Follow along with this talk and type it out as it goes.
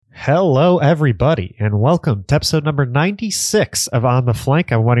Hello, everybody, and welcome to episode number 96 of On the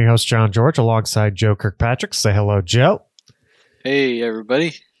Flank. I'm one of your hosts, John George, alongside Joe Kirkpatrick. Say hello, Joe. Hey,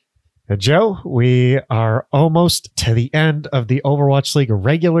 everybody. Joe, we are almost to the end of the Overwatch League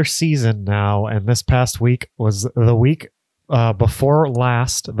regular season now, and this past week was the week before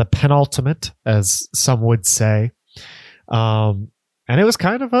last, the penultimate, as some would say. And it was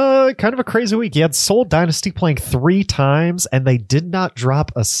kind of a crazy week. You had Seoul Dynasty playing 3 times, and they did not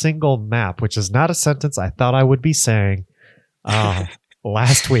drop a single map, which is not a sentence I thought I would be saying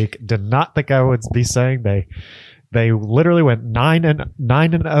last week. Did not think I would be saying. They literally went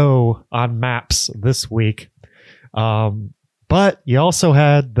 9-0 on maps this week. But you also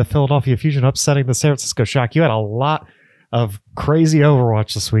had the Philadelphia Fusion upsetting the San Francisco Shock. You had a lot of crazy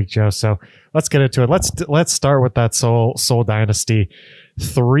Overwatch this week, Joe. So let's get into it. Let's start with that Seoul Dynasty.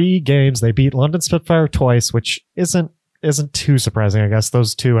 3 games. They beat London Spitfire twice, which isn't too surprising. I guess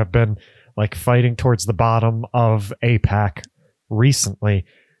those two have been like fighting towards the bottom of APAC recently.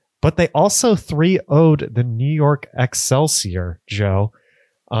 But they also 3-0'd the New York Excelsior, Joe.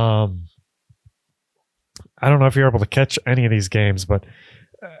 I don't know if you're able to catch any of these games, but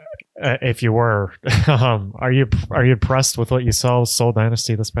if you were, are you impressed with what you saw with Seoul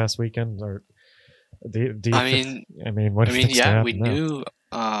Dynasty this past weekend? Or do you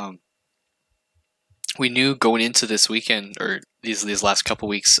we knew going into this weekend or these last couple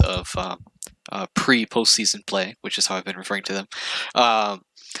weeks of pre-postseason play, which is how I've been referring to them.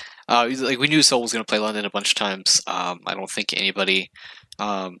 We knew Seoul was going to play London a bunch of times. I don't think anybody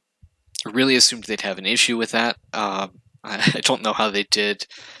really assumed they'd have an issue with that. I don't know how they did.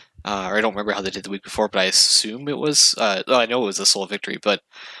 Or I don't remember how they did the week before, but I assume it was... I know it was a Seoul victory, but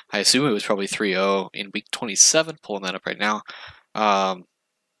I assume it was probably 3-0 in week 27, pulling that up right now. Oh,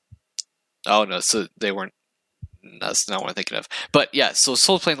 no, so they weren't... That's not what I'm thinking of. But yeah, so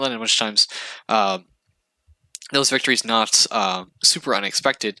Seoul playing London a bunch of times. Those victories not super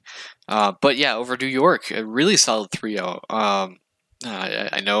unexpected. But yeah, over New York, a really solid 3-0.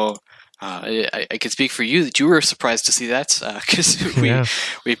 I know... I can speak for you that you were surprised to see that because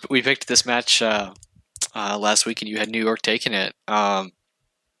we picked this match last week and you had New York taking it, and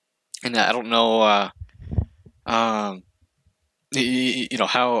I don't know how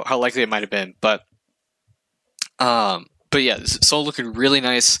likely it might have been, but yeah, Seoul looking really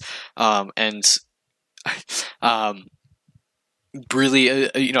nice, and really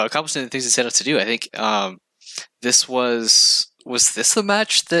accomplishing the things they set out to do. I think this was this the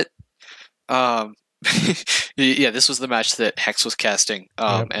match that. Yeah, this was the match that Hex was casting,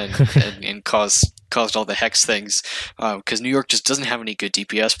 and caused all the Hex things, because New York just doesn't have any good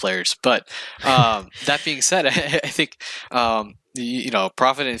DPS players. But that being said, I think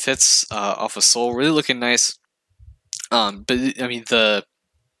Prophet and Fitz off of Seoul really looking nice. But I mean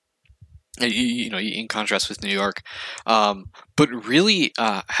in contrast with New York, but really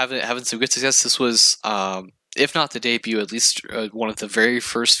having some good success. This was. If not the debut, at least one of the very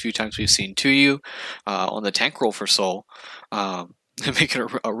first few times we've seen 2U on the tank role for Seoul, making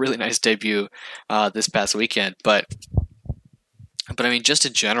a really nice debut this past weekend. But I mean, just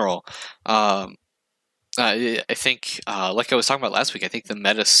in general, I think, like I was talking about last week, I think the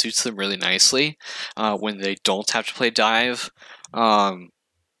meta suits them really nicely when they don't have to play dive. No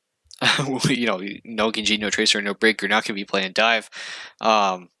Genji, no Tracer, no Brig, you're not going to be playing dive.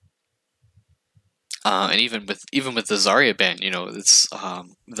 And even with the Zarya ban, it's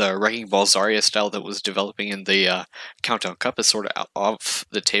the Wrecking Ball Zarya style that was developing in the Countdown Cup is sort of off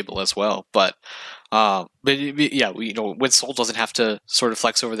the table as well. But yeah, when Seoul doesn't have to sort of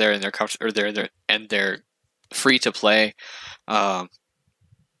flex over there and they're free to play, some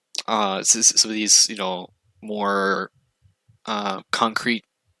of these more concrete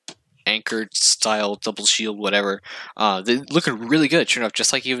anchored style double shield whatever, they're looking really good, sure enough,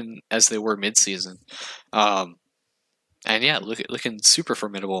 just like even as they were mid-season, and yeah, looking super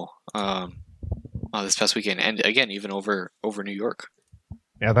formidable this past weekend, and again even over New York.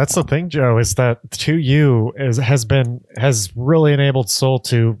 Yeah, that's the thing, Joe, is that 2U has really enabled Seoul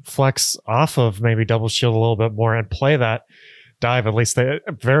to flex off of maybe double shield a little bit more and play that dive. At least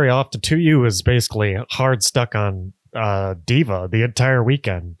very often 2U is basically hard stuck on D.Va the entire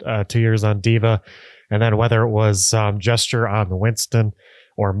weekend, 2 years on D.Va, and then whether it was Gesture on the Winston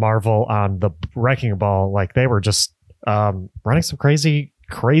or Marvel on the Wrecking Ball, like they were just running some crazy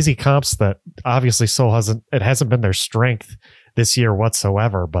comps that obviously Seoul hasn't been their strength this year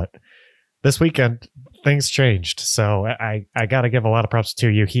whatsoever. But this weekend things changed, so I got to give a lot of props to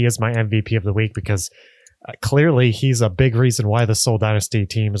you. He is my MVP of the week because clearly he's a big reason why the Seoul Dynasty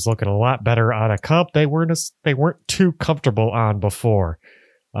team is looking a lot better on a comp they weren't too comfortable on before.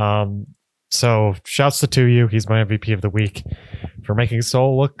 So shouts to Tuyu. He's my MVP of the week for making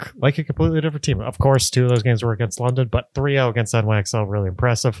Seoul look like a completely different team. Of course, 2 of those games were against London, but 3-0 against NYXL, really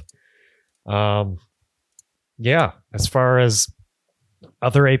impressive. Yeah, as far as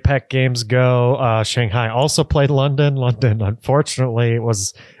other APEC games go, Shanghai also played London. London, unfortunately,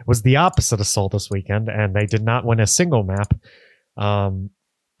 was the opposite of Seoul this weekend, and they did not win a single map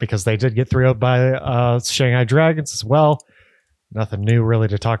because they did get 3-0 by Shanghai Dragons as well. Nothing new really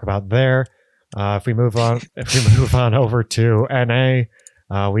to talk about there. If we move on over to NA,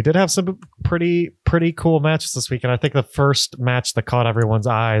 we did have some pretty cool matches this weekend. I think the first match that caught everyone's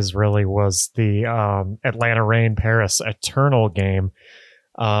eyes really was the Atlanta Reign Paris Eternal game,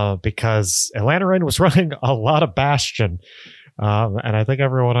 because Atlanta Reign was running a lot of Bastion, and I think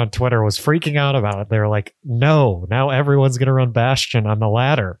everyone on Twitter was freaking out about it. They were like, "No, now everyone's going to run Bastion on the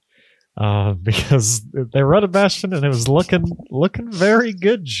ladder." Because they run a Bastion and it was looking very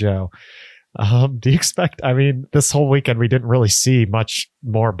good, Joe. Do you expect, I mean, this whole weekend we didn't really see much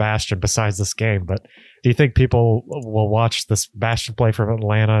more Bastion besides this game, but do you think people will watch this Bastion play from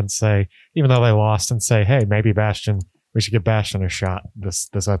Atlanta and say, even though they lost, and say, hey, maybe Bastion, we should give Bastion a shot this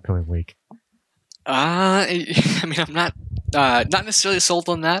upcoming week? I mean, I'm not necessarily sold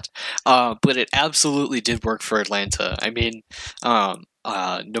on that, but it absolutely did work for Atlanta. I mean,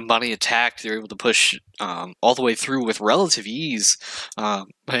 Nobody attacked. They were able to push all the way through with relative ease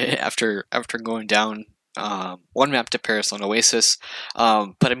after going down one map to Paris on Oasis.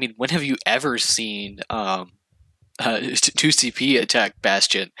 But I mean, when have you ever seen 2CP attack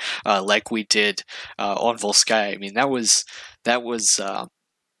Bastion like we did on Volsky? I mean, that was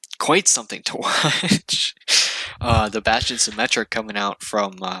quite something to watch. The Bastion Symmetric coming out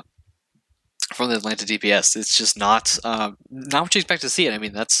from the Atlanta DPS. It's just not what you expect to see it. I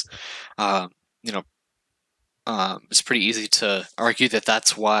mean, that's it's pretty easy to argue that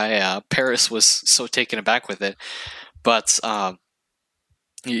that's why Paris was so taken aback with it. But yeah,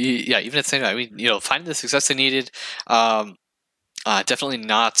 even at the same time, I mean, finding the success they needed. Definitely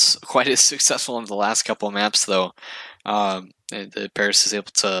not quite as successful in the last couple of maps, though. The Paris is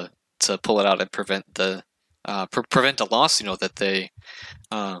able to pull it out and prevent a loss. That they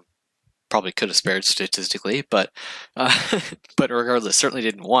probably could have spared statistically, but regardless, certainly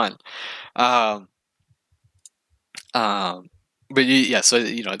didn't want. But yeah, so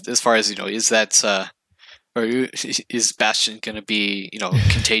as far as is that or is Bastion going to be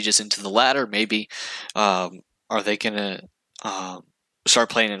contagious into the ladder? Maybe. Are they going to start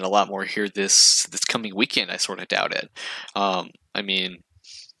playing it a lot more here this coming weekend? I sort of doubt it. I mean,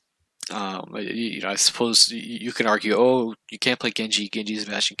 I suppose you can argue, oh, you can't play Genji. Genji's a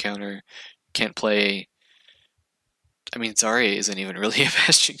Bastion counter. Can't play. I mean, Zarya isn't even really a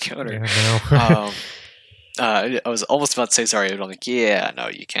Bastion counter. Yeah, I was almost about to say Zarya, but I'm like, yeah, no,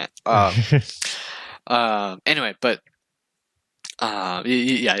 you can't. Anyway, but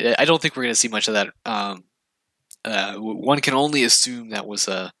yeah, I don't think we're going to see much of that. One can only assume that was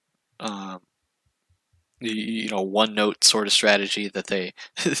a one note sort of strategy that they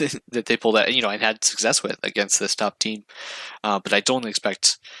pulled out, and had success with against this top team. But I don't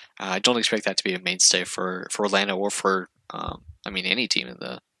expect that to be a mainstay for Atlanta or for any team in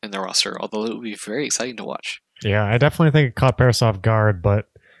the roster. Although it would be very exciting to watch. Yeah, I definitely think it caught Paris off guard, but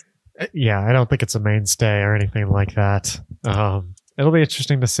yeah, I don't think it's a mainstay or anything like that. It'll be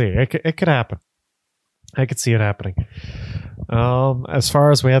interesting to see. It could happen. I could see it happening. As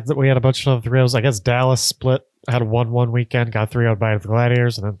far as we had a bunch of 3-0s. I guess Dallas split, had a 1-1 weekend, got 3-0 by the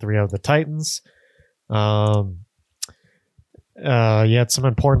Gladiators, and then 3-0 the Titans. You had some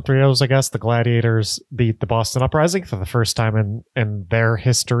important 3-0s, I guess. The Gladiators beat the Boston Uprising for the first time in their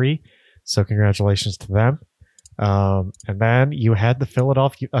history, so congratulations to them. And then you had the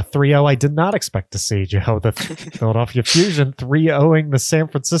Philadelphia 3-0 I did not expect to see, Joe. The Philadelphia Fusion 3-0ing the San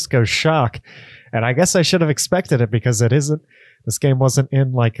Francisco Shock. And I guess I should have expected it because this game wasn't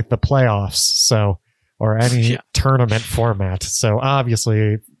in like the playoffs, or any tournament format. So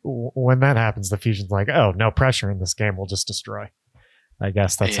obviously when that happens, the Fusion's like, oh, no pressure in this game, we'll just destroy. I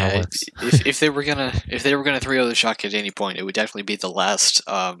guess that's how it works. if they were gonna 3-0 the Shock at any point, it would definitely be the last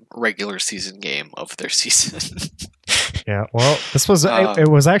regular season game of their season. Yeah, well, this was it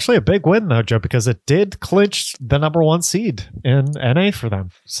was actually a big win though, Joe, because it did clinch the number 1 seed in NA for them.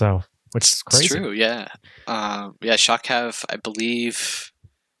 So, which is crazy. It's true, yeah. Shock have, I believe,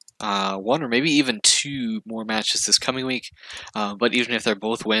 1 or maybe even 2 more matches this coming week. But even if they're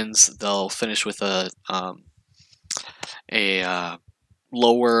both wins, they'll finish with a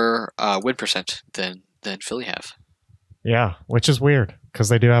lower win percent than Philly have. Yeah, which is weird because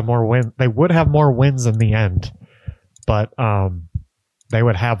they do have more wins. They would have more wins in the end, but they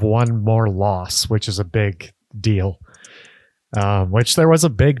would have one more loss, which is a big deal. Which there was a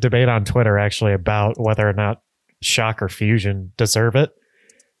big debate on Twitter actually about whether or not Shock or Fusion deserve it.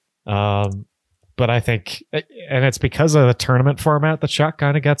 But I think, and it's because of the tournament format that Shock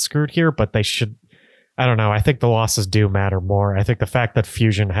kind of got screwed here, but they should, I don't know. I think the losses do matter more. I think the fact that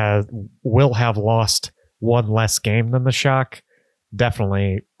Fusion will have lost one less game than the Shock,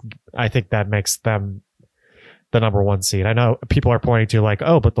 definitely, I think that makes them the number one seed. I know people are pointing to like,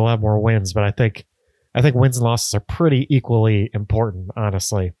 oh, but they'll have more wins, but I think wins and losses are pretty equally important,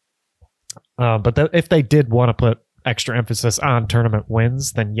 honestly. But if they did want to put extra emphasis on tournament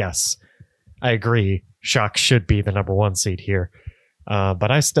wins, then yes, I agree. Shock should be the number one seed here.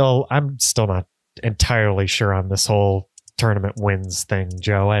 But I'm still not entirely sure on this whole tournament wins thing,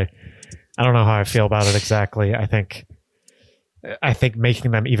 Joe. I don't know how I feel about it exactly. I think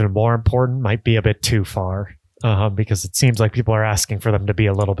making them even more important might be a bit too far. Because it seems like people are asking for them to be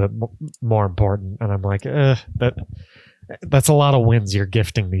a little bit more important, and I'm like, that's a lot of wins you're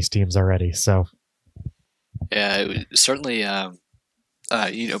gifting these teams already. So, yeah, it certainly,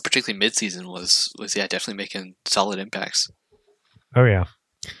 particularly midseason was definitely making solid impacts. Oh yeah,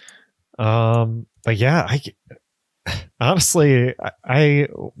 but yeah, honestly, I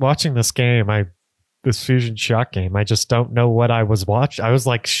watching this game, this Fusion Shock game, I just don't know what I was watching. I was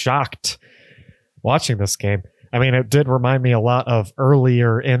like shocked watching this game. I mean, it did remind me a lot of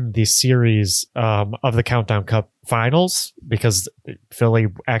earlier in the series of the Countdown Cup finals, because Philly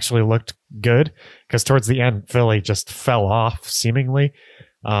actually looked good, because towards the end Philly just fell off seemingly.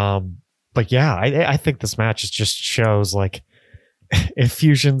 But yeah, I think this match just shows like if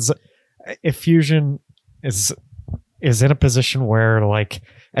Fusion is in a position where, like,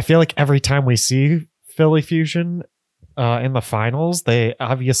 I feel like every time we see Philly Fusion in the finals, they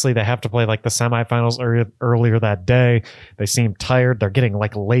have to play like the semifinals earlier that day. They seem tired. They're getting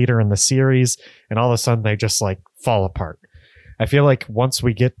like later in the series, and all of a sudden they just like fall apart. I feel like once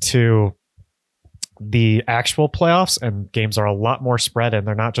we get to the actual playoffs and games are a lot more spread and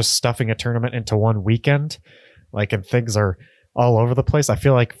they're not just stuffing a tournament into one weekend, like, and things are all over the place, I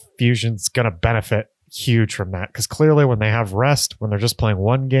feel like Fusion's going to benefit huge from that, because clearly when they have rest, when they're just playing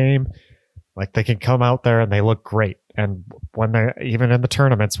one game, like, they can come out there and they look great. And when they, even in the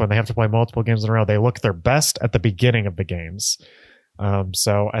tournaments, when they have to play multiple games in a row, they look their best at the beginning of the games.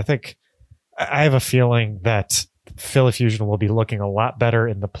 So I think, I have a feeling that Philly Fusion will be looking a lot better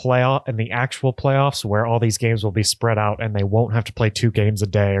in the actual playoffs, where all these games will be spread out and they won't have to play 2 games a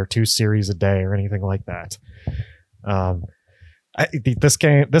day or 2 series a day or anything like that.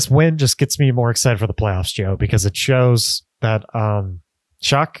 This win just gets me more excited for the playoffs, Joe, because it shows that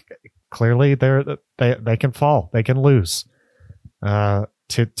Shock, clearly they can fall, they can lose to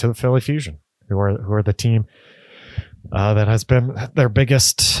the Philly Fusion, who are the team that has been their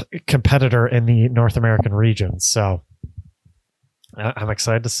biggest competitor in the North American region. So I'm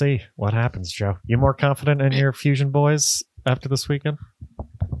excited to see what happens, Joe. You more confident in your Fusion boys after this weekend?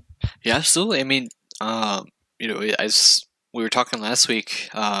 Yeah, absolutely. I mean, as we were talking last week,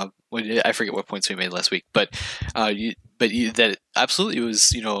 I forget what points we made last week, but that absolutely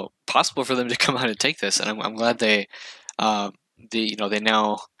was, possible for them to come out and take this, and I'm glad they now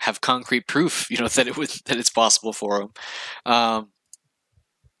have concrete proof, that it's possible for them.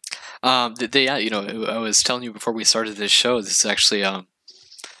 I was telling you before we started this show, this is actually one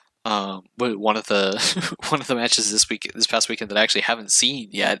of the matches this past weekend that I actually haven't seen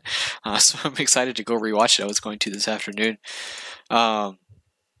yet, so I'm excited to go rewatch it. I was going to this afternoon.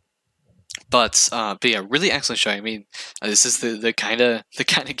 But yeah, really excellent showing. I mean, this is the kind of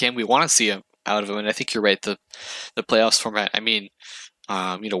game we want to see out of him, and I think you're right. The playoffs format, I mean,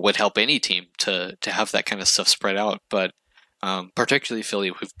 would help any team to have that kind of stuff spread out. But particularly Philly,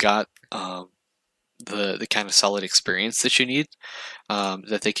 who've got the kind of solid experience that you need,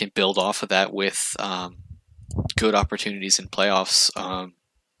 that they can build off of that with good opportunities in playoffs.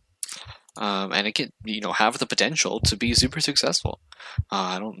 And it can, have the potential to be super successful.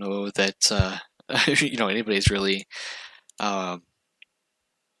 I don't know that, anybody's really doubting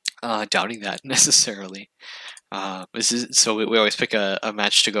that necessarily. So we always pick a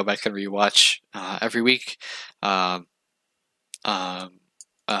match to go back and rewatch every week. I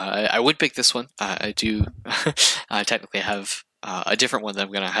would pick this one. I do technically have a different one that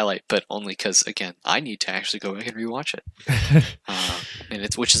I'm going to highlight, but only because, again, I need to actually go back and rewatch it.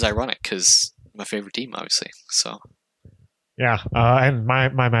 Which is ironic because my favorite team, obviously. So, yeah, and my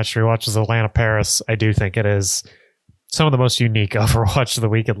match rewatch is Atlanta Paris. I do think it is some of the most unique Overwatch of the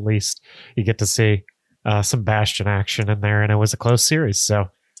week. At least you get to see some Bastion action in there, and it was a close series. So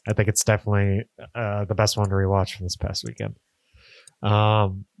I think it's definitely the best one to rewatch from this past weekend.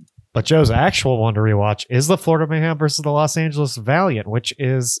 But Joe's actual one to rewatch is the Florida Mayhem versus the Los Angeles Valiant, which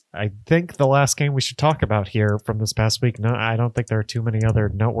is, I think, the last game we should talk about here from this past week. No, I don't think there are too many other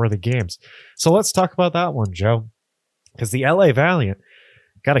noteworthy games. So let's talk about that one, Joe. Because the LA Valiant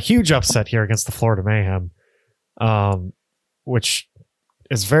got a huge upset here against the Florida Mayhem, which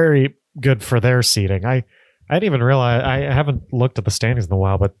is very good for their seeding. I didn't even realize, I haven't looked at the standings in a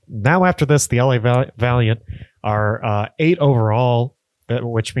while, but now after this, the LA Valiant are 8 overall,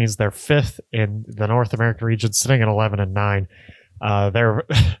 which means they're 5th in the North American region, sitting at 11-9. They're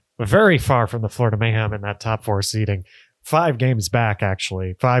very far from the Florida Mayhem in that top 4 seeding. 5 games back,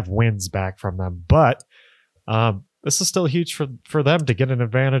 actually. 5 wins back from them. But this is still huge for them to get an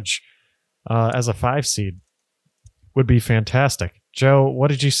advantage as a 5 seed. Would be fantastic. Joe, what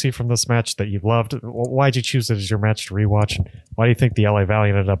did you see from this match that you loved? Why did you choose it as your match to rewatch? And why do you think the LA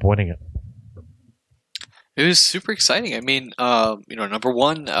Valiant ended up winning it? It was super exciting. I mean, number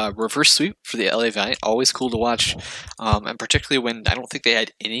one, reverse sweep for the LA Valiant, always cool to watch, and particularly when I don't think they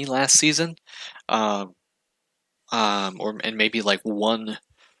had any last season, and maybe like one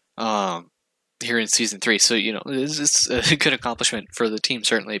here in season 3. So it's a good accomplishment for the team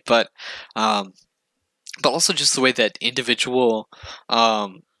certainly, but also just the way that individual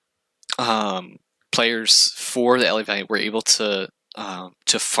players for the LA Valiant were able to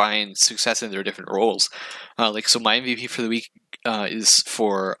find success in their different roles. So my MVP for the week is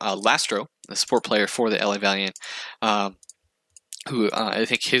for Lastro, the support player for the LA Valiant, who I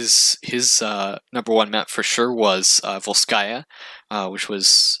think his number one map for sure was Volskaya, which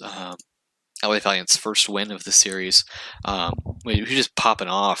was LA Valiant's first win of the series. He was just popping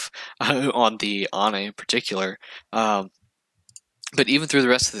off on the Ana in particular. But even through the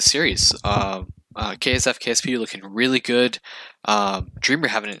rest of the series, KSF, KSP looking really good. Dreamer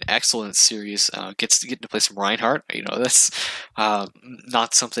having an excellent series. Gets to play some Reinhardt. That's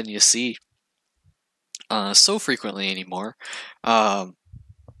not something you see so frequently anymore. But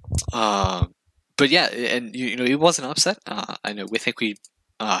yeah, and it was an upset. I know we think we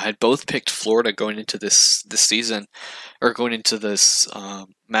had both picked Florida going into this season, or going into this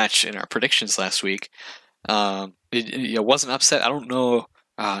match in our predictions last week. It was an upset. I don't know,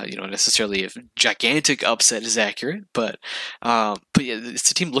 necessarily if gigantic upset is accurate, but yeah, it's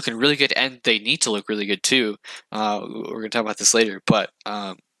a team looking really good, and they need to look really good too. We're going to talk about this later, but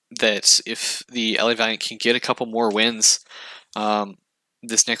that if the LA Valiant can get a couple more wins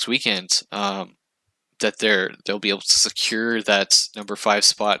this next weekend, that they'll be able to secure that number 5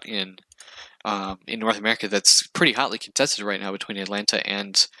 spot in North America. That's pretty hotly contested right now between Atlanta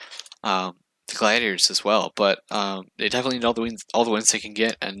and the Gladiators as well. But they definitely need all the wins they can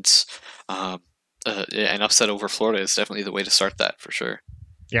get, and an upset over Florida is definitely the way to start that for sure.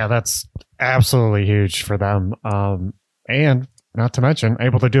 Yeah, that's absolutely huge for them, and not to mention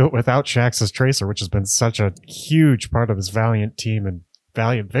able to do it without Shax's Tracer, which has been such a huge part of this Valiant team and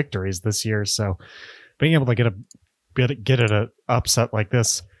Valiant victories this year. So being able to get an upset like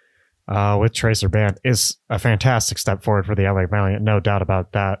this with Tracer banned is a fantastic step forward for the LA Valiant. No doubt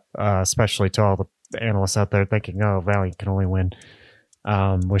about that, especially to all the analysts out there thinking, oh, Valiant can only win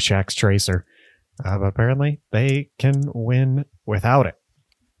with Shax's Tracer. But apparently they can win without it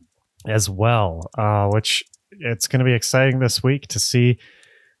as well, which it's going to be exciting this week to see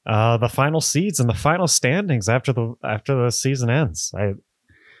the final seeds and the final standings after the season ends.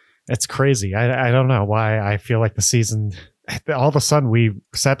 It's crazy. I don't know why I feel like the season, all of a sudden we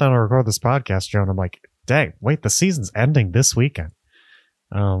sat down to record this podcast, Joe, and I'm like, dang, wait, the season's ending this weekend,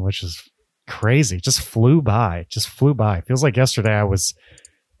 which is crazy. Just flew by. Feels like yesterday I was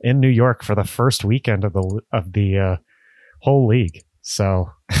in New York for the first weekend of the whole league.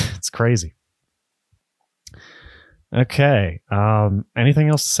 So it's crazy. Okay. Anything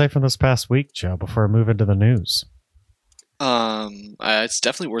else to say from this past week, Joe, before I move into the news? It's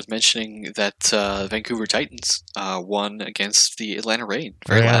definitely worth mentioning that Vancouver Titans won against the Atlanta Rain.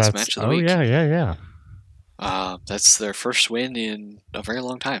 Last match of the week. Yeah. That's their first win in a very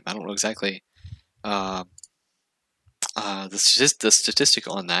long time. I don't know exactly the statistic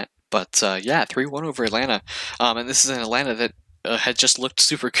on that, but 3-1 over Atlanta. And this is an Atlanta that had just looked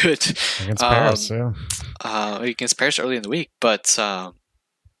super good against Paris, against Paris early in the week. But yeah,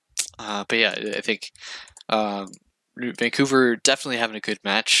 I think Vancouver definitely having a good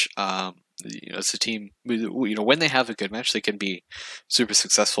match. It's a team. When they have a good match, they can be super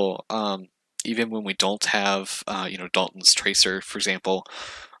successful. Even when we don't have, Dalton's Tracer, for example,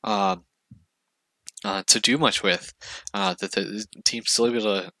 to do much with, that the team's still able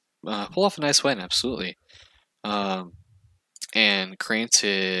to pull off a nice win. Absolutely. And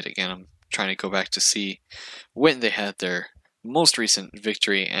granted, again, I'm trying to go back to see when they had their most recent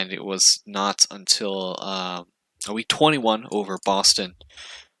victory, and it was not until week 21 over Boston.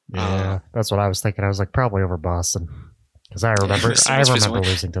 Yeah, that's what I was thinking. I was like, probably over Boston. Because I remember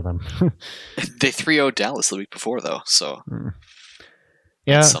losing to them. They 3-0'd Dallas the week before, though, so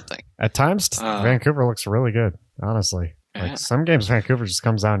yeah, something. At times, Vancouver looks really good, honestly. Like some games, Vancouver just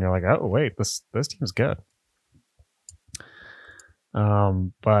comes out and you're like, oh, wait, this team's good.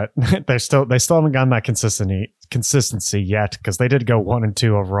 But they still haven't gotten that consistency yet, because they did go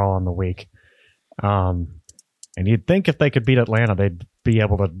 1-2 overall on the week. And you'd think if they could beat Atlanta, they'd be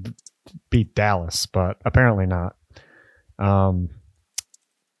able to beat Dallas, but apparently not.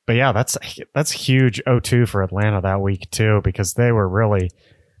 But yeah, that's huge 0-2 for Atlanta that week too, because they really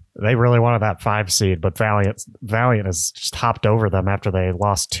wanted that 5 seed, but Valiant has just hopped over them after they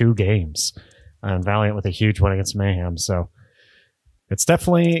lost 2 games, and Valiant with a huge win against Mayhem. So it's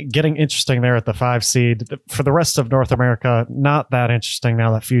definitely getting interesting there at the 5 seed. For the rest of North America, not that interesting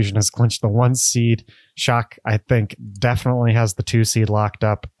now that Fusion has clinched the 1 seed. Shock, I think, definitely has the 2 seed locked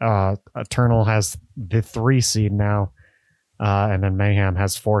up. Eternal has the 3 seed now. And then Mayhem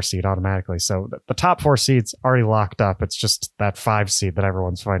has 4 seed automatically. So the top 4 seeds already locked up. It's just that 5 seed that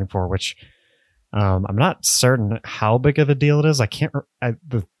everyone's fighting for, which I'm not certain how big of a deal it is.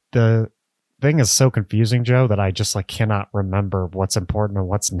 The thing is so confusing, Joe, that I just cannot remember what's important and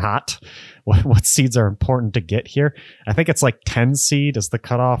what's not. What seeds are important to get here? I think it's 10 seed is the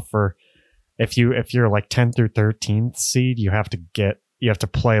cutoff for if you're 10 through 13th seed, you have to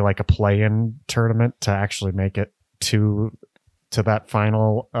play a play-in tournament to actually make it to that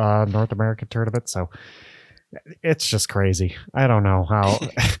final North American tournament. So it's just crazy. I don't know how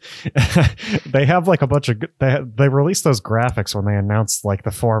they have a bunch of they released those graphics when they announced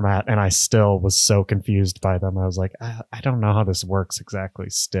the format, and I still was so confused by them. I was like, I don't know how this works exactly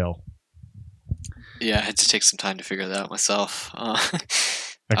still. Yeah, I had to take some time to figure that out myself.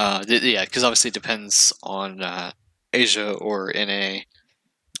 Yeah, because obviously it depends on Asia or NA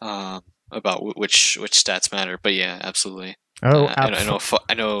about which stats matter. But yeah, absolutely. Oh,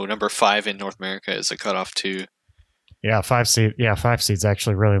 I know number 5 in North America is a cutoff too. Yeah, 5 seed. Yeah, 5 seed's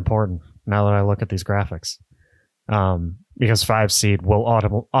actually really important now that I look at these graphics. Because 5 seed will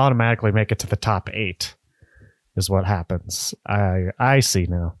automatically make it to the top 8 is what happens. I see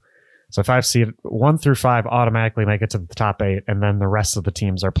now. So 5 seed 1 through 5 automatically make it to the top 8, and then the rest of the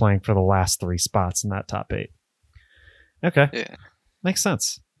teams are playing for the last 3 spots in that top 8. Okay. Yeah. Makes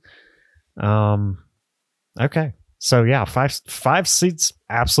sense. Okay. So yeah, 5 seeds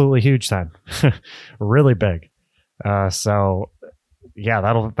absolutely huge then. Really big. So yeah,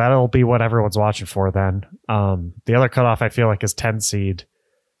 that'll be what everyone's watching for then. The other cutoff I feel like is 10 seed.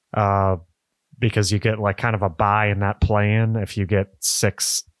 Because you get kind of a bye in that play-in if you get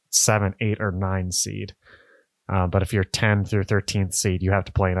 6, 7, 8, or 9 seed. But if you're 10 through 13th seed, you have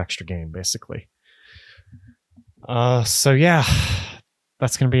to play an extra game basically. So yeah,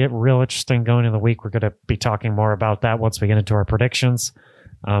 that's going to be real interesting going into the week. We're going to be talking more about that once we get into our predictions.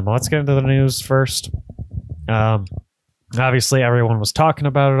 Let's get into the news first. Obviously, everyone was talking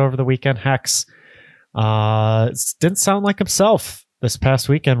about it over the weekend. Hex didn't sound like himself this past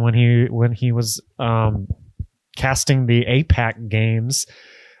weekend when he was casting the APAC games.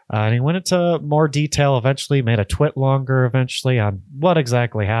 And he went into more detail eventually, made a twit longer eventually on what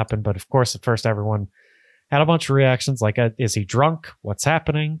exactly happened. But of course, at first, everyone had a bunch of reactions like, is he drunk? What's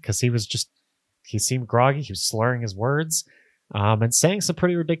happening? Because he seemed groggy. He was slurring his words and saying some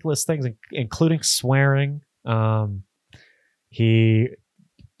pretty ridiculous things, including swearing. He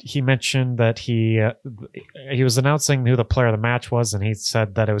mentioned that he was announcing who the player of the match was, and he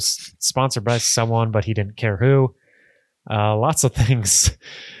said that it was sponsored by someone, but he didn't care who. Lots of things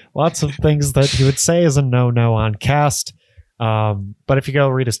that he would say is a no on cast. But if you go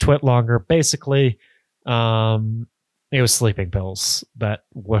read his twit longer, basically, it was sleeping pills that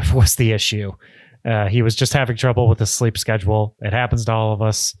was the issue. He was just having trouble with his sleep schedule. It happens to all of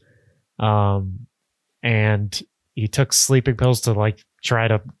us. And he took sleeping pills to try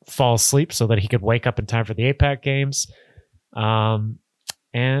to fall asleep so that he could wake up in time for the APAC games.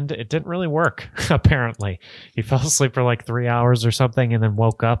 And it didn't really work, apparently. He fell asleep for 3 hours or something and then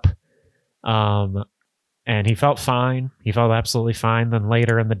woke up. And he felt fine. He felt absolutely fine. Then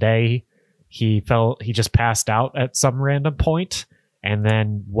later in the day, he just passed out at some random point and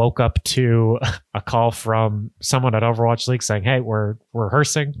then woke up to a call from someone at Overwatch League saying, hey, we're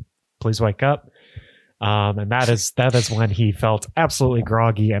rehearsing. Please wake up. And that is when he felt absolutely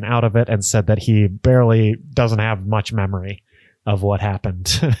groggy and out of it and said that he barely doesn't have much memory of what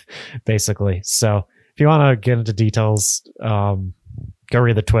happened, basically. So if you want to get into details, go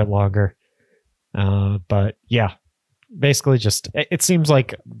read the twit longer. But yeah, basically just it seems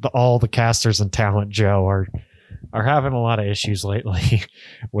like all the casters and talent, Joe, are having a lot of issues lately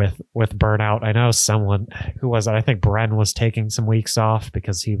with burnout. I know someone who was it? I think Bren was taking some weeks off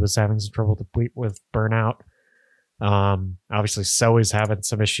because he was having some trouble with burnout. Obviously, Zoe's having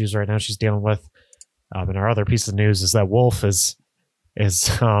some issues right now. She's dealing with. And our other piece of news is that Wolf is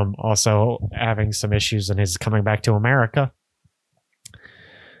also having some issues and is coming back to America.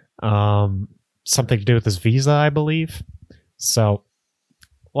 Something to do with his visa, I believe. So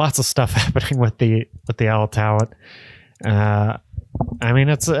lots of stuff happening with the Owl talent. I mean,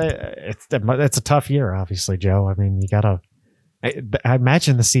 it's a tough year, obviously, Joe. I mean, you gotta. I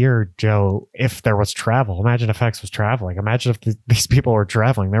imagine this year, Joe, if there was travel. Imagine if Hex was traveling. Imagine if these people were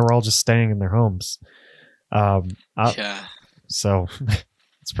traveling. They were all just staying in their homes. Yeah. So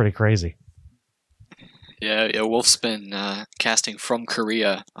it's pretty crazy. Yeah. Wolf's been casting from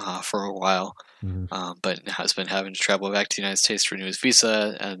Korea for a while, but has been having to travel back to the United States to renew his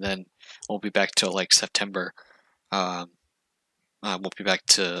visa, and then won't be back till like September. Won't be back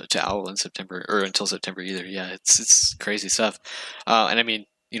to Owl in September or until September either. Yeah, it's crazy stuff. And I mean,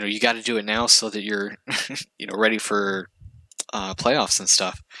 you got to do it now so that you're, ready for playoffs and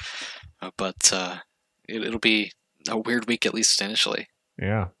stuff. But it'll be a weird week, at least initially.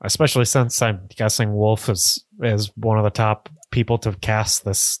 Yeah, especially since I'm guessing Wolf is one of the top people to cast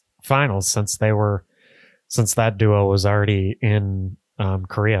this finals since that duo was already in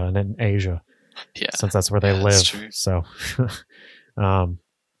Korea and in Asia. Yeah, since that's where they live. So,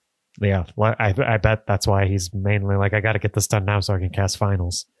 yeah, I bet that's why he's mainly like, I got to get this done now so I can cast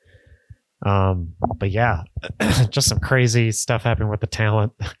finals. But yeah, just some crazy stuff happening with the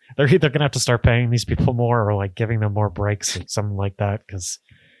talent. They're either gonna have to start paying these people more or like giving them more breaks or something like that, because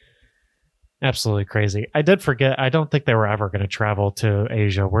absolutely crazy. I did forget, I don't think they were ever going to travel to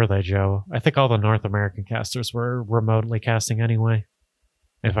Asia, were they, Joe? I think all the North American casters were remotely casting anyway,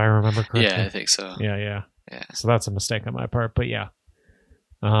 if I remember correctly. Yeah, I think so. Yeah. So that's a mistake on my part, but yeah.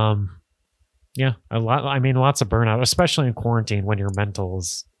 Yeah, lots of burnout, especially in quarantine when your mental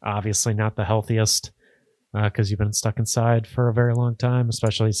is obviously not the healthiest because you've been stuck inside for a very long time,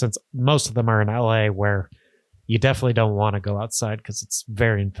 especially since most of them are in LA where you definitely don't want to go outside because it's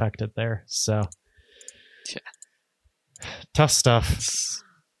very infected there. So, yeah, tough stuff.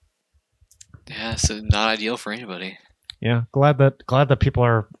 Yeah, so not ideal for anybody. Yeah, glad that people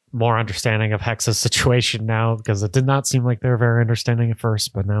are more understanding of Hex's situation now, because it did not seem like they were very understanding at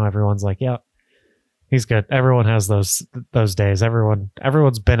first, but now everyone's like, yeah, he's good. Everyone has those days.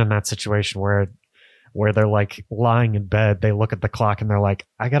 Everyone's been in that situation where they're like lying in bed, they look at the clock and they're like,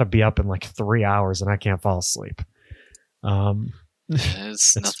 I got to be up in like 3 hours and I can't fall asleep.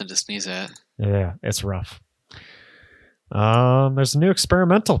 It's nothing to sneeze at. Yeah, it's rough. There's a new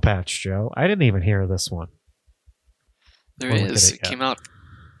experimental patch, Joe. I didn't even hear this one. There is. It came out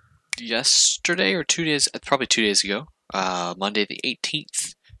yesterday or 2 days, probably 2 days ago. Monday the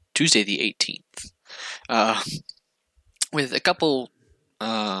 18th, Tuesday the 18th. With a couple,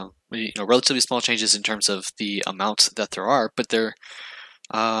 relatively small changes in terms of the amount that there are, but they're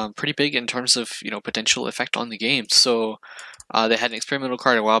pretty big in terms of potential effect on the game. So they had an experimental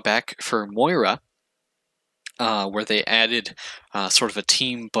card a while back for Moira, where they added sort of a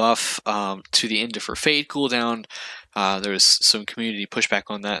team buff to the end of her Fade cooldown. There was some community pushback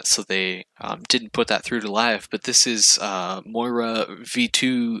on that, so they didn't put that through to live. But this is Moira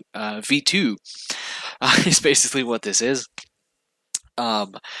V2 V2 is basically what this is.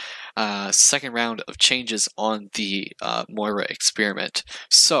 Second round of changes on the Moira experiment.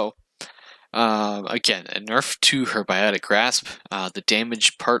 So again, a nerf to her Biotic Grasp. The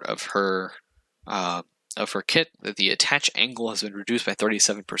damage part of her kit, the attach angle has been reduced by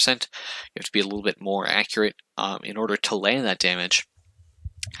 37%. You have to be a little bit more accurate in order to land that damage.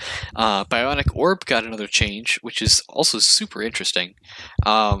 Bionic Orb got another change, which is also super interesting.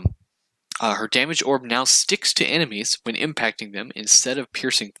 Her damage orb now sticks to enemies when impacting them instead of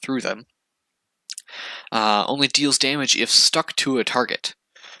piercing through them. Only deals damage if stuck to a target.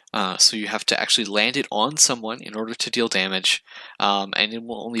 So you have to actually land it on someone in order to deal damage, and it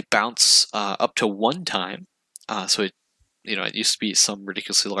will only bounce up to one time. So it used to be some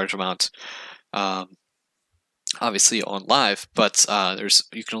ridiculously large amount, obviously on live, but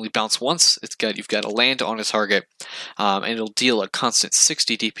you can only bounce once. You've got to land on a target, and it'll deal a constant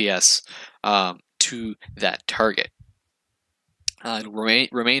 60 DPS to that target. It'll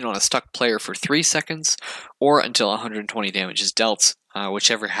remain on a stuck player for 3 seconds, or until 120 damage is dealt,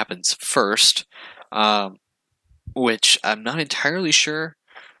 whichever happens first. Which I'm not entirely sure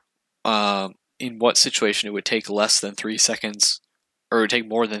in what situation it would take less than 3 seconds or it would take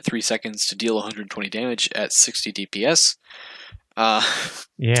more than 3 seconds to deal 120 damage at 60 DPS.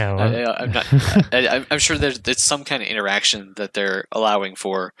 Yeah, well, I'm not. I'm sure there's some kind of interaction that they're allowing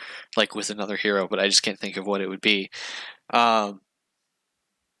for, like with another hero, but I just can't think of what it would be. So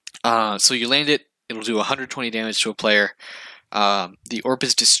you land it. It'll do 120 damage to a player. The orb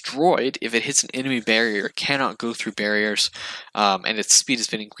is destroyed if it hits an enemy barrier. It cannot go through barriers, and its speed has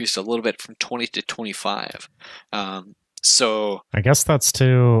been increased a little bit from 20 to 25. So I guess that's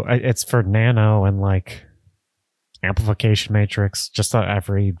it's for nano and like amplification matrix, just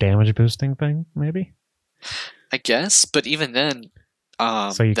every damage boosting thing, maybe. I guess, but even then,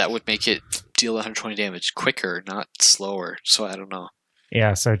 So that would make it deal 120 damage quicker, not slower. So I don't know.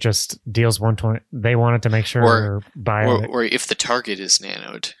 Yeah, so it just deals 120. They wanted to make sure or if the target is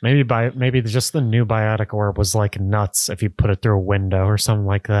nanoed. Maybe just the new biotic orb was like nuts if you put it through a window or something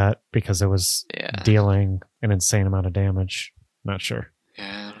like that, because it was dealing an insane amount of damage. Not sure.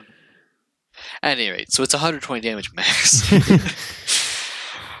 Yeah. At any rate, so it's 120 damage max.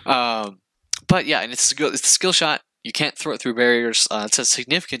 But yeah, and it's a skill shot. You can't throw it through barriers. It's a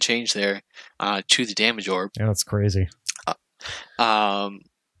significant change there to the damage orb. Yeah, that's crazy.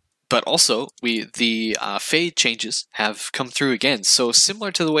 But also, the fade changes have come through again. So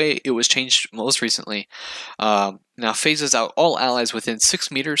similar to the way it was changed most recently, now phases out all allies within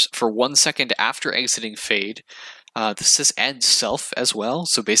 6 meters for 1 second after exiting fade. This adds self as well.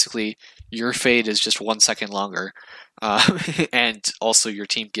 So basically, your fade is just 1 second longer, and also your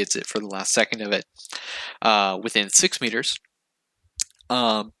team gets it for the last second of it within 6 meters.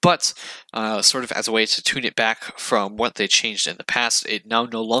 But sort of as a way to tune it back from what they changed in the past, it now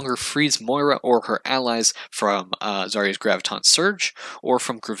no longer frees Moira or her allies from Zarya's Graviton Surge or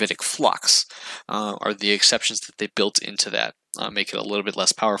from Gravitic Flux, are the exceptions that they built into that. Make it a little bit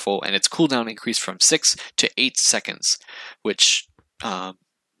less powerful, and its cooldown increased from 6 to 8 seconds, which,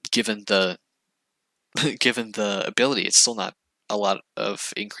 given the ability, it's still not a lot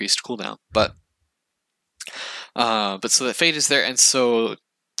of increased cooldown, but so that fade is there, and so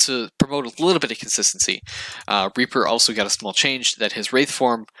to promote a little bit of consistency, Reaper also got a small change that his Wraith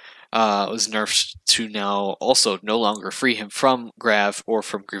form was nerfed to now also no longer free him from Grav or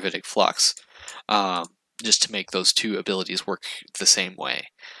from Gravitic Flux, just to make those two abilities work the same way.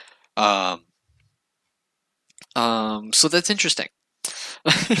 So that's interesting.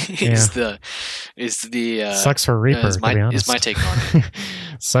 Is the sucks for Reaper, is my take on it.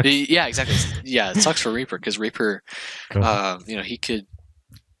 Sucks. Yeah, exactly. Yeah, it sucks for Reaper because Reaper, he could.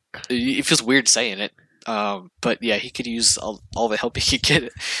 It feels weird saying it, but yeah, he could use all the help he could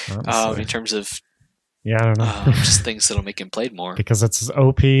get in terms of. Yeah, I don't know. Just things that'll make him play more. Because it's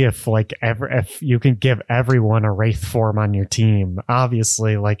OP if if you can give everyone a Wraith form on your team.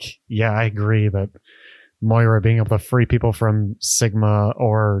 Obviously, I agree that Moira being able to free people from Sigma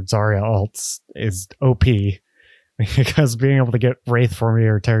or Zarya ults is OP. Because being able to get Wraith form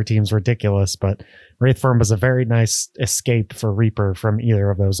your entire team is ridiculous, but Wraith form was a very nice escape for Reaper from either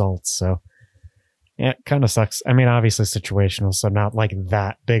of those ults. So yeah, it kind of sucks. I mean, obviously situational, so not like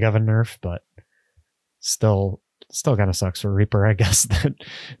that big of a nerf, but still kind of sucks for Reaper, I guess,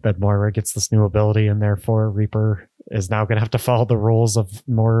 that Moira gets this new ability, and therefore Reaper is now going to have to follow the rules of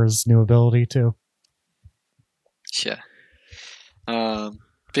Moira's new ability too. Yeah.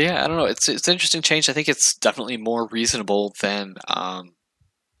 But yeah, I don't know. It's an interesting change. I think it's definitely more reasonable than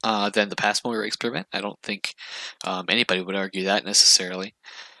the past Moira experiment. I don't think anybody would argue that necessarily.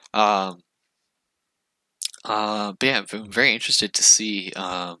 But yeah, I'm very interested to see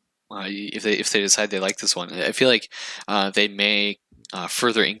if they decide they like this one. I feel like they may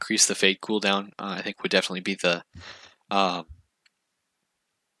further increase the fade cooldown. I think would definitely be the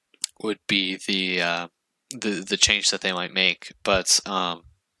change that they might make. But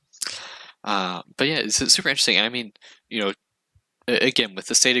yeah, it's super interesting. I mean, again, with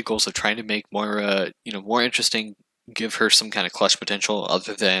the stated goals of trying to make Moira, more interesting, give her some kind of clutch potential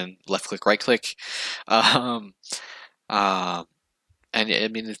other than left click, right click. And I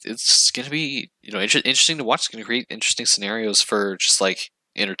mean, it's going to be, interesting to watch. It's going to create interesting scenarios for just like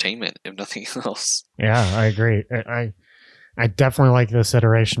entertainment, if nothing else. Yeah, I agree. I definitely like this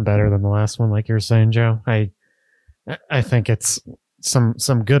iteration better than the last one, like you were saying, Joe. I think it's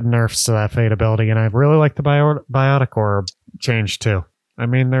some good nerfs to that fade ability, and I really like the biotic orb change too. I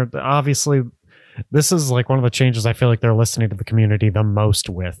mean, they're obviously, this is like one of the changes I feel like they're listening to the community the most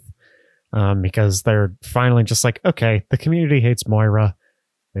with, because they're finally just like, okay, the community hates Moira.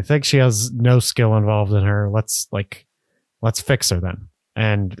 They think she has no skill involved in her. Let's fix her then.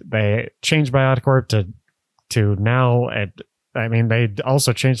 And they changed biotic orb to now. I mean, they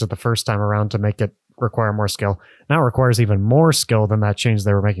also changed it the first time around to make it require more skill. Now it requires even more skill than that change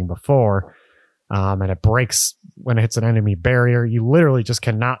they were making before. And it breaks when it hits an enemy barrier. You literally just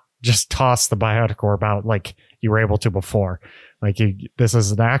cannot just toss the biotic orb out like you were able to before. Like this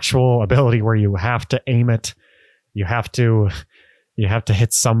is an actual ability where you have to aim it. You have to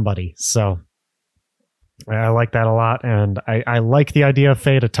hit somebody. So I like that a lot, and I like the idea of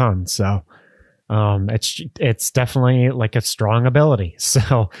Fade a ton. So it's definitely like a strong ability.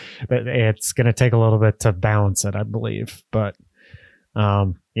 So it's going to take a little bit to balance it, I believe. But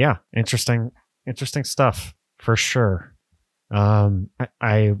yeah, interesting stuff for sure.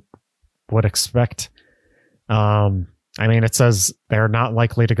 I would expect. I mean, it says they're not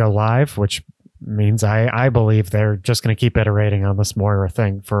likely to go live, which means I believe they're just going to keep iterating on this Moira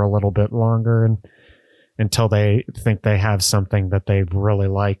thing for a little bit longer and until they think they have something that they really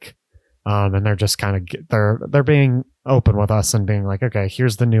like. And they're just kind of they're being open with us and being like, okay,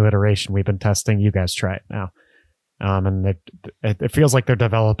 here's the new iteration we've been testing. You guys try it now. And it feels like they're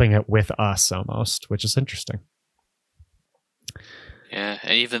developing it with us almost, which is interesting. Yeah,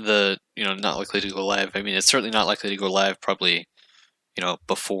 and even the not likely to go live. I mean, it's certainly not likely to go live. Probably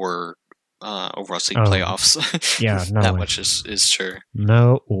before Overwatch League playoffs. Yeah, no that way. much is sure.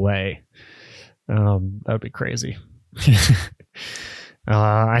 No way. That would be crazy.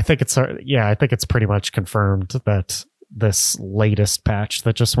 I think it's pretty much confirmed that this latest patch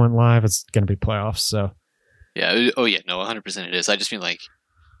that just went live is going to be playoffs. So yeah, 100% it is. I just mean like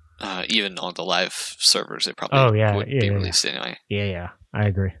even on the live servers, it probably would be released anyway. Yeah, I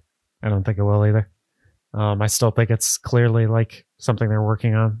agree. I don't think it will either. I still think it's clearly like something they're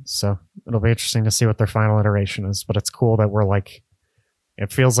working on. So it'll be interesting to see what their final iteration is. But it's cool that we're like,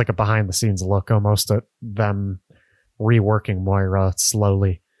 it feels like a behind the scenes look almost at them reworking Moira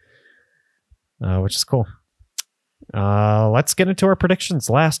slowly, which is cool. Let's get into our predictions.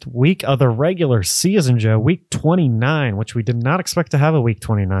 Last week of the regular season, Joe, week 29, which we did not expect to have a week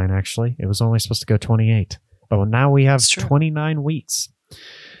 29, actually. It was only supposed to go 28. But now we have 29 weeks.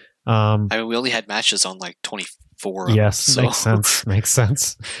 I mean, we only had matches on like 24. Yes, makes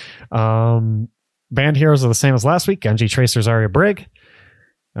sense. Band heroes are the same as last week. Genji, Tracer, Zarya, Brig.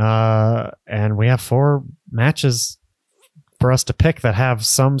 And we have 4 matches for us to pick that have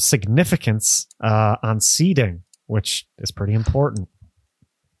some significance on seeding, which is pretty important.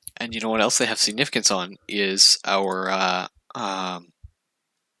 And you know what else they have significance on is our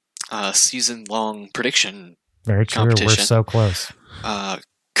season-long prediction. Very true. We're so close.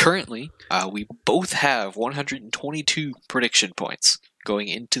 Currently, we both have 122 prediction points going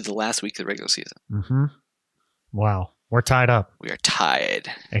into the last week of the regular season. Mm-hmm. Wow. We're tied up. We are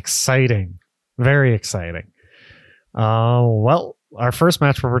tied. Exciting. Very exciting. Well, our first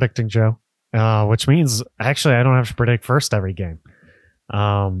match we're predicting, Joe, which means actually I don't have to predict first every game.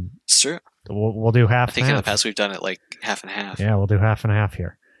 It's true. We'll do half. I think in the past we've done it like half and half. Yeah, we'll do half and half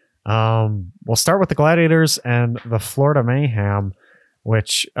here. We'll start with the Gladiators and the Florida Mayhem,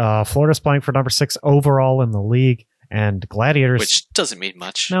 which Florida's playing for number 6 overall in the league, and Gladiators, which doesn't mean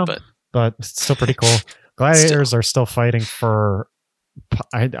much, but it's still pretty cool. Gladiators are still fighting for.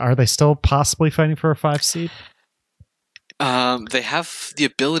 Are they still possibly fighting for a 5 seed? They have the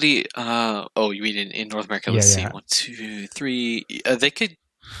ability. You mean in North America? Let's see. 1, 2, 3. They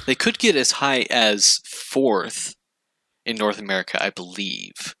could get as high as 4th in North America, I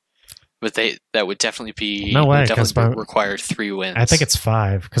believe. But that would definitely be no way. Definitely require 3 wins. I think it's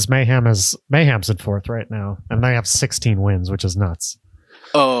 5 because Mayhem's in 4th right now, and they have 16 wins, which is nuts.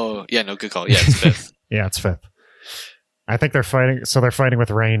 Oh yeah, no, good call. Yeah, it's 5th. Yeah, it's 5th. I think they're fighting. So they're fighting with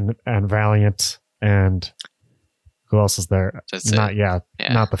Reign and Valiant, and who else is there? Not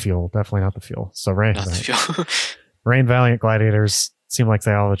the Fuel. Definitely not the Fuel. So Reign, not the Fuel. Reign, Valiant, Gladiators seem like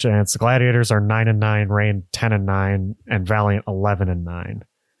they all have a chance. The Gladiators are 9-9, Reign 10-9, and Valiant 11-9.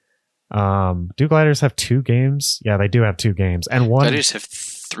 Do Gladiators have 2 games? Yeah, they do have 2 games, and one. Gladiators have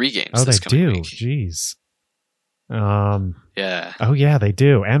 3 games. Oh, they do. Week. Jeez. Yeah. Oh, yeah, they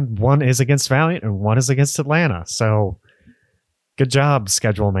do, and one is against Valiant, and one is against Atlanta. So, good job,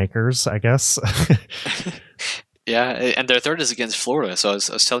 schedule makers, I guess. Yeah, and their 3rd is against Florida. So I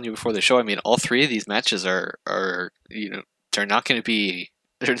was telling you before the show. I mean, all 3 of these matches are they're not going to be.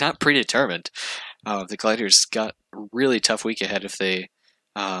 They're not predetermined. The Gladiators got a really tough week ahead if they.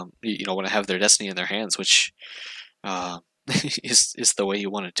 Want to have their destiny in their hands, which is the way you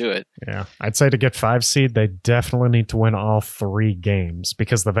want to do it. Yeah, I'd say to get 5 seed, they definitely need to win all 3 games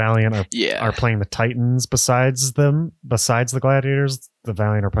because the Valiant are playing the Titans besides the Gladiators. The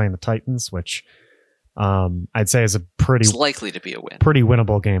Valiant are playing the Titans, which I'd say is it's likely to be a win, pretty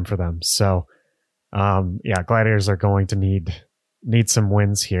winnable game for them. So, Gladiators are going to need some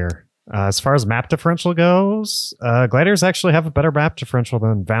wins here. As far as map differential goes, Gladiators actually have a better map differential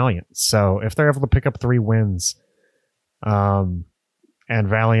than Valiant. So if they're able to pick up 3 wins, and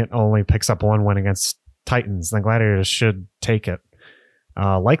Valiant only picks up 1 win against Titans, then Gladiators should take it.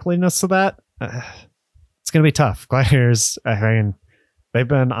 Likeliness of that, it's going to be tough. Gladiators, I mean, they've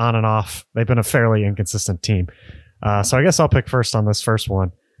been on and off. They've been a fairly inconsistent team. So I guess I'll pick first on this first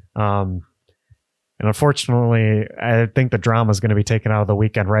one. And unfortunately, I think the drama is going to be taken out of the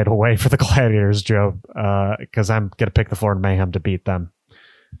weekend right away for the Gladiators, Joe, because I'm going to pick the Florida Mayhem to beat them.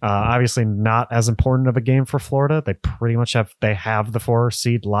 Obviously, not as important of a game for Florida. They pretty much have the 4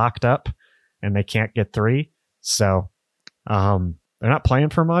 seed locked up, and they can't get 3. So they're not playing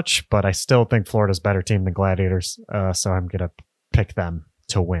for much, but I still think Florida's a better team than Gladiators. So I'm going to pick them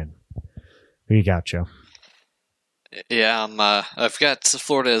to win. Who you got, Joe? Yeah, I've got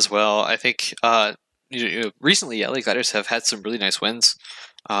Florida as well. I think recently, LA Gladiators have had some really nice wins.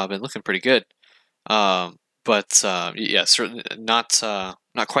 Been looking pretty good. But yeah, certainly not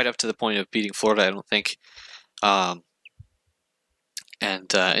quite up to the point of beating Florida, I don't think. Yeah,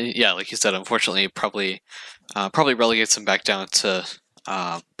 like you said, unfortunately, probably relegates them back down to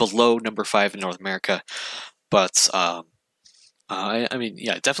below number 5 in North America. But I mean,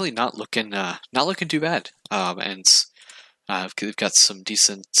 yeah, definitely not looking too bad. And they've got some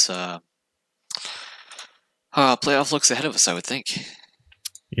decent playoff looks ahead of us, I would think.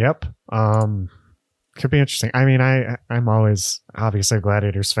 Yep. Could be interesting. I mean, I'm always obviously a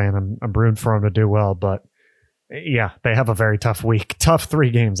Gladiators fan. I'm rooting for them to do well, but yeah, they have a very tough week. Tough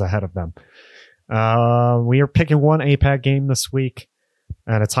 3 games ahead of them. We are picking one APAC game this week,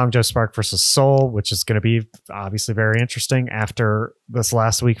 and it's Hangzhou Spark versus Seoul, which is going to be obviously very interesting after this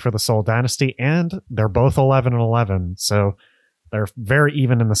last week for the Seoul Dynasty, and they're both 11-11, so they're very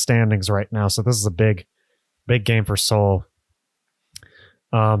even in the standings right now. So this is a big game for Seoul.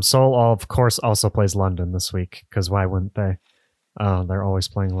 Seoul, of course, also plays London this week, because why wouldn't they? They're always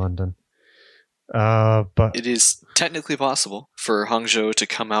playing London. But it is technically possible for Hangzhou to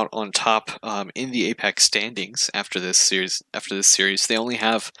come out on top in the APAC standings after this series. They only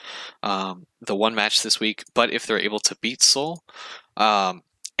have the 1 match this week, but if they're able to beat Seoul, and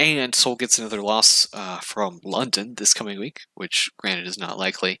Seoul gets another loss from London this coming week, which granted is not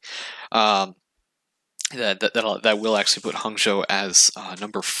likely, that will actually put Hangzhou as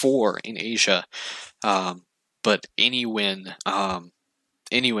number 4 in Asia. But any win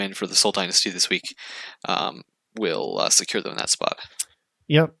for the Seoul Dynasty this week will secure them in that spot.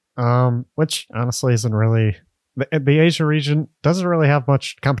 Yep. Which honestly isn't really the Asia region doesn't really have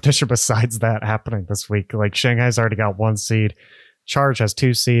much competition besides that happening this week. Like Shanghai's already got 1 seed, Charge has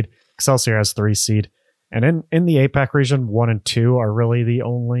 2 seed, Excelsior has 3 seed, and in the APAC region, 1 and 2 are really the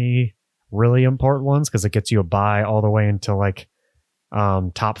only really important ones because it gets you a bye all the way into like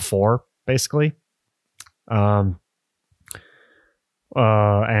top 4 basically. And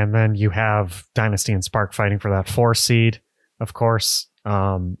then you have Dynasty and Spark fighting for that 4 seed, of course.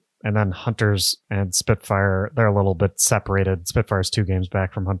 And then Hunters and Spitfire, they're a little bit separated. Spitfire's 2 games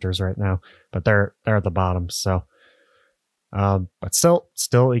back from Hunters right now, but they're at the bottom. So, but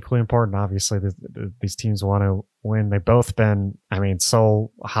still equally important. Obviously, these teams want to win. They've both been, I mean,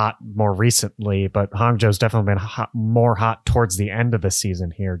 Seoul hot more recently, but Hangzhou's definitely been more hot towards the end of the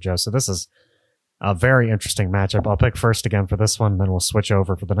season here, Joe. So this is a very interesting matchup. I'll pick first again for this one, then we'll switch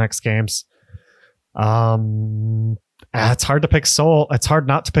over for the next games. It's hard to pick Seoul. It's hard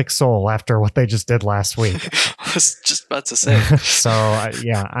not to pick Seoul after what they just did last week. I was just about to say. So,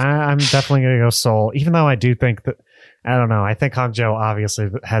 yeah, I'm definitely going to go Seoul, even though I do think that, I don't know, I think Hangzhou obviously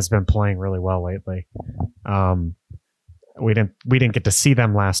has been playing really well lately. We didn't get to see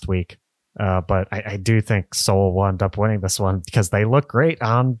them last week. But I do think Seoul will end up winning this one because they look great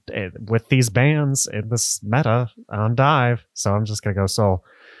with these bans in this meta on Dive. So I'm just gonna go Seoul.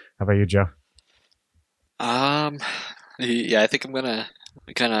 How about you, Joe? Yeah, I think I'm gonna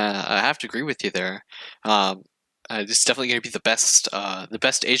have to agree with you there. It's definitely going to be the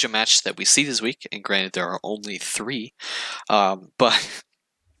best Asia match that we see this week. And granted, there are only 3, but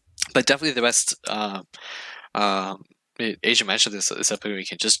definitely the best Asia match of this upcoming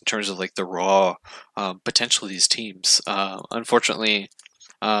weekend, just in terms of like the raw potential of these teams. Unfortunately,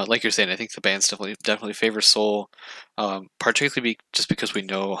 like you're saying, I think the bans definitely favor Seoul, particularly just because we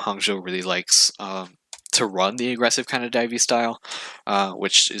know Hangzhou really likes to run the aggressive kind of divey style,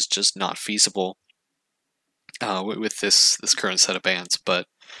 which is just not feasible with this current set of bans. But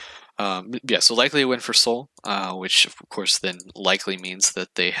yeah, so likely a win for Seoul, which of course then likely means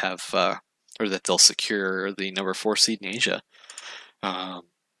that they have. Or that they'll secure the number 4 seed in Asia.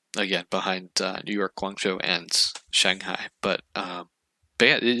 Again, behind New York, Guangzhou, and Shanghai. But But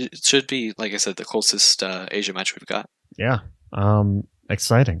yeah, it should be, like I said, the closest Asia match we've got. Yeah.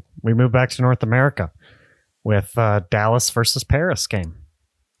 Exciting. We move back to North America with Dallas versus Paris game.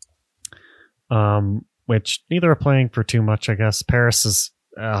 Which neither are playing for too much, I guess. Paris is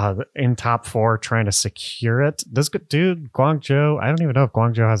in top 4 trying to secure it. Guangzhou, I don't even know if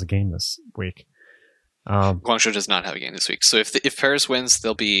Guangzhou has a game this week. Guangzhou does not have a game this week. So if Paris wins,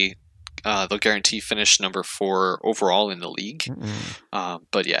 they'll guarantee finish number 4 overall in the league.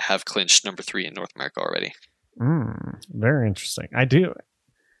 But yeah, have clinched number 3 in North America already. Very interesting. I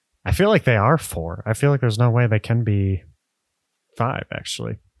feel like they are 4. I feel like there's no way they can be 5,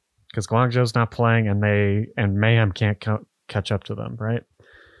 actually. Because Guangzhou's not playing, and Mayhem can't catch up to them, right?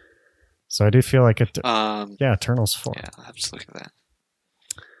 So I do feel like it. Eternal's 4. Yeah, I'll have to look at that.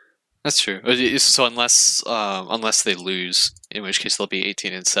 That's true. So unless they lose, in which case they'll be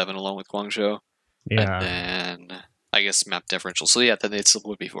 18-7 along with Guangzhou. Yeah. And then I guess map differential. So yeah, then they still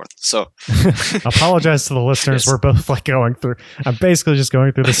would be 4th. So apologize to the listeners. Yes. We're both like going through. I'm basically just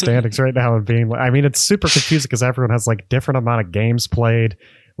going through the standings right now and being. I mean, it's super confusing because everyone has like different amount of games played.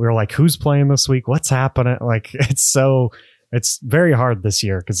 We were like, who's playing this week? What's happening? Like, it's very hard this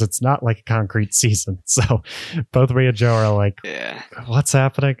year because it's not like a concrete season. So both me and Joe are like, what's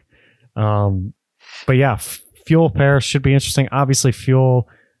happening? But yeah, Fuel Paris should be interesting. Obviously, Fuel,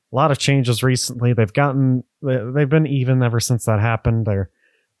 a lot of changes recently. They've been even ever since that happened.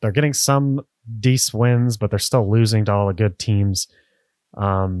 They're getting some decent wins, but they're still losing to all the good teams.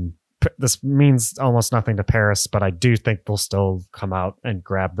 This means almost nothing to Paris, but I do think they'll still come out and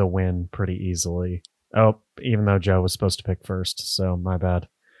grab the win pretty easily. Oh, even though Joe was supposed to pick first, so my bad.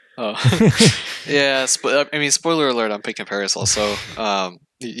 Oh, yeah. I mean, spoiler alert, I'm picking Paris also.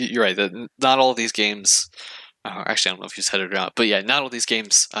 You're right. Not all of these games, actually, I don't know if you said it or not, but yeah, not all these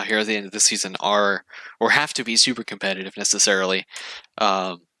games here at the end of the season are or have to be super competitive necessarily.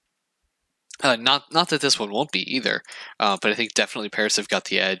 Not that this one won't be either, but I think definitely Paris have got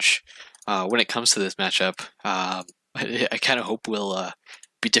the edge when it comes to this matchup. I kind of hope we'll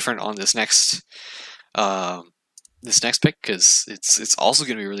be different on this next pick because it's also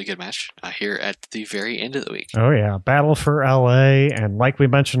going to be a really good match here at the very end of the week. Oh yeah, battle for LA, and like we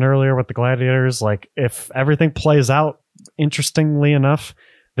mentioned earlier with the Gladiators, like if everything plays out interestingly enough,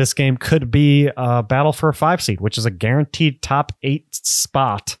 this game could be a battle for a 5 seed, which is a guaranteed top 8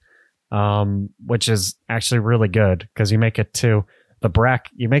 spot. Which is actually really good because you make it to the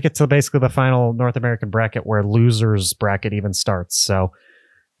bracket. You make it to basically the final North American bracket where losers bracket even starts. So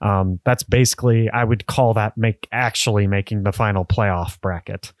that's basically, I would call that actually making the final playoff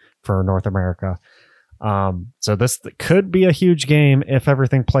bracket for North America. So this could be a huge game if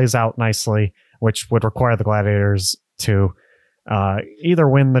everything plays out nicely, which would require the Gladiators to either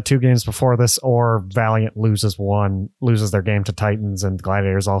win the 2 games before this or Valiant loses their game to Titans and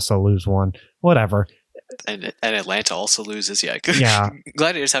Gladiators also lose 1, whatever. And Atlanta also loses. Yeah.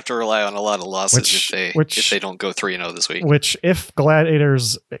 Gladiators have to rely on a lot of losses if they don't go 3-0 this week. Which if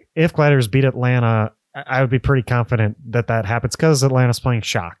Gladiators beat Atlanta, I would be pretty confident that happens because Atlanta's playing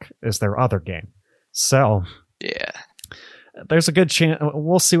Shock is their other game. So yeah, there's a good chance.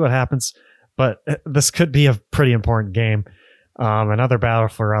 We'll see what happens, but this could be a pretty important game. Another battle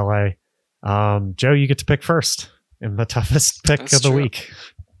for LA. Joe, you get to pick first in the toughest pick of the week.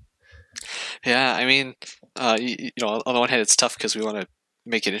 Yeah, I mean, on the one hand, it's tough because we want to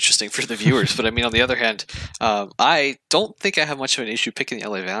make it interesting for the viewers. But I mean, on the other hand, I don't think I have much of an issue picking the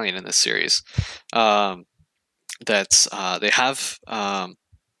LA Valiant in this series. They have,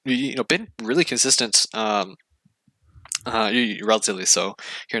 been really consistent. Relatively so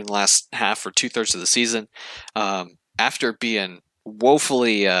here in the last half or 2/3 of the season. After being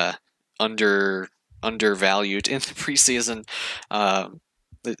woefully undervalued in the preseason,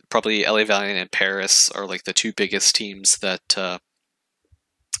 probably LA Valiant and Paris are like the 2 biggest teams that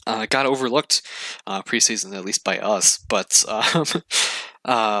got overlooked preseason, at least by us. But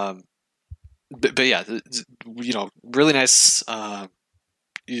yeah, really nice.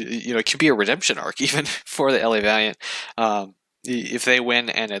 It could be a redemption arc even for the LA Valiant. If they win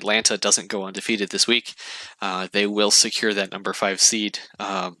and Atlanta doesn't go undefeated this week, they will secure that number 5 seed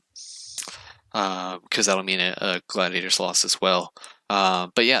because that'll mean a Gladiators loss as well.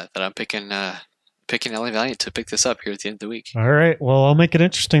 But yeah, that I'm picking LA Valiant to pick this up here at the end of the week. All right, well, I'll make it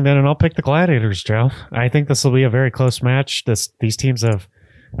interesting then, and I'll pick the Gladiators, Joe. I think this will be a very close match. These teams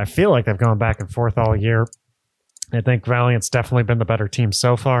I feel like they've gone back and forth all year. I think Valiant's definitely been the better team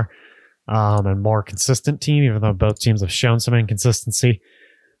so far. And more consistent team, even though both teams have shown some inconsistency.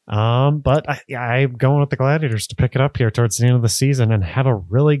 But I'm going with the Gladiators to pick it up here towards the end of the season and have a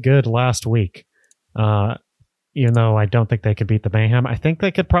really good last week. even though I don't think they could beat the Mayhem, I think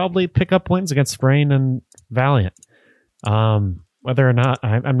they could probably pick up wins against Reign and Valiant. Whether or not,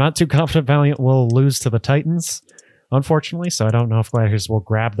 I'm not too confident Valiant will lose to the Titans, unfortunately, so I don't know if Gladiators will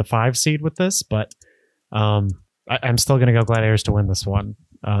grab the 5 seed with this, but I'm still going to go Gladiators to win this one.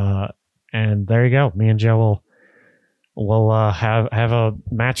 And there you go. Me and Joe will have a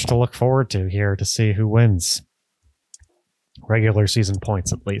match to look forward to here to see who wins regular season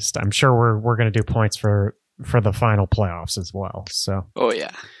points, at least. I'm sure we're going to do points for the final playoffs as well. So. Oh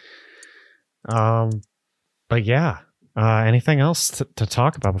yeah. But yeah. Anything else to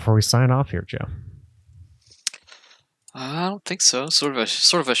talk about before we sign off here, Joe? I don't think so. Sort of a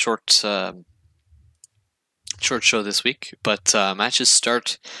short show this week, but matches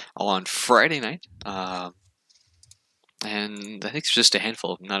start on Friday night, and I think it's just a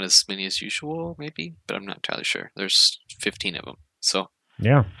handful, not as many as usual, maybe, but I'm not entirely sure. There's 15 of them, so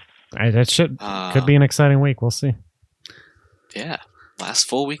yeah, that could be an exciting week. We'll see. Yeah, last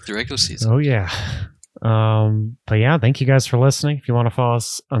full week of the regular season. Oh yeah. But yeah, thank you guys for listening. If you want to follow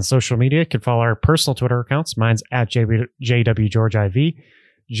us on social media, you can follow our personal Twitter accounts. Mine's at JWGeorgeIV.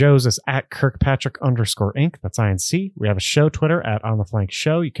 Joe's is at Kirkpatrick_Inc. That's INC. We have a show Twitter at On The Flank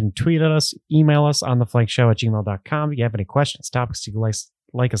Show. You can tweet at us, email us on theflankshow@gmail.com. If you have any questions, topics you'd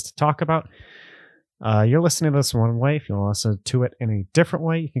like us to talk about. You're listening to this one way. If you want to listen to it in a different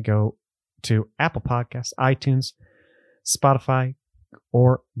way, you can go to Apple Podcasts, iTunes, Spotify,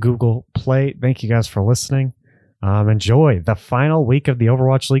 or Google Play. Thank you guys for listening. Enjoy the final week of the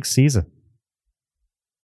Overwatch League season.